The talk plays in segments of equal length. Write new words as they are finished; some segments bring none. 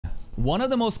One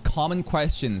of the most common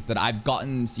questions that I've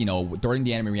gotten, during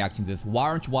the anime reactions is, why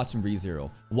aren't you watching ReZero?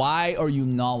 Why are you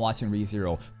not watching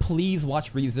ReZero? Please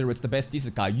watch ReZero. It's the best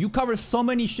isekai. You cover so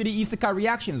many shitty isekai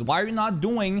reactions. Why are you not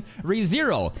doing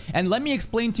ReZero? And let me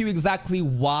explain to you exactly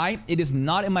why it is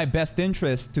not in my best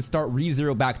interest to start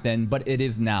ReZero back then, but it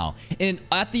is now. And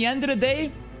at the end of the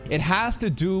day, it has to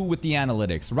do with the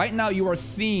analytics. Right now, you are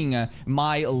seeing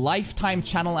my lifetime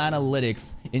channel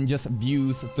analytics in just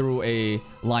views through a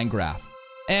line graph.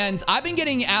 And I've been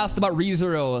getting asked about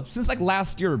ReZero since like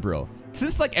last year, bro.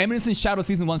 Since like Eminence in Shadow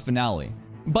Season 1 finale.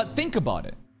 But think about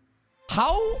it.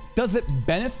 How does it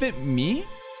benefit me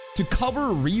to cover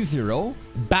ReZero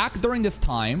back during this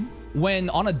time when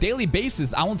on a daily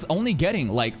basis, I was only getting,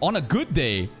 like, on a good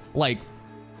day, like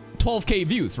 12K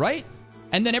views, right?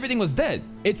 And then everything was dead.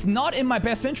 It's not in my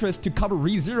best interest to cover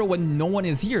ReZero when no one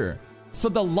is here. So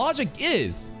the logic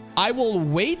is, I will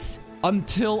wait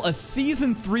until a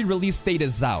Season 3 release date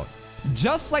is out.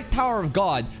 Just like Tower of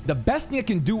God, the best thing I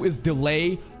can do is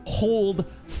delay, hold,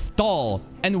 stall.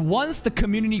 And once the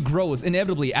community grows,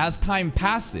 inevitably, as time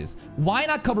passes, why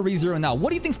not cover ReZero now?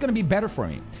 What do you think is going to be better for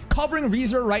me? Covering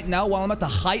ReZero right now while I'm at the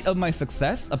height of my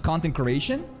success of content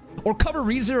creation? Or cover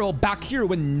ReZero back here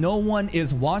when no one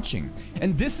is watching?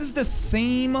 And this is the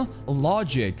same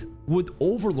logic with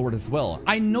Overlord as well.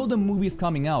 I know the movie is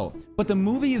coming out, but the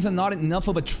movie is not enough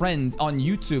of a trend on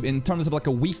YouTube in terms of like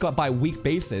a week by week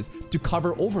basis to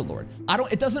cover Overlord.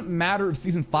 It doesn't matter if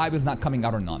Season 5 is not coming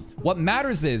out or not. What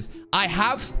matters is I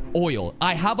have oil,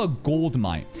 I have a gold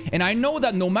mine, and I know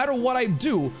that no matter what I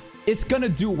do, it's gonna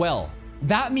do well.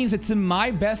 That means it's in my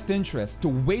best interest to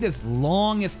wait as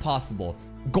long as possible.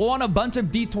 Go on a bunch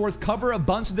of detours, cover a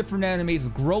bunch of different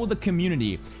animes, grow the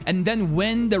community, and then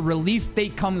when the release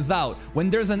date comes out, when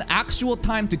there's an actual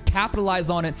time to capitalize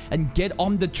on it and get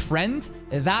on the trend,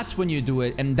 that's when you do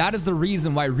it. And that is the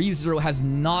reason why ReZero has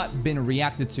not been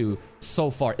reacted to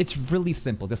so far. It's really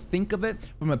simple. Just think of it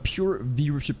from a pure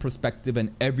viewership perspective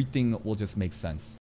and everything will just make sense.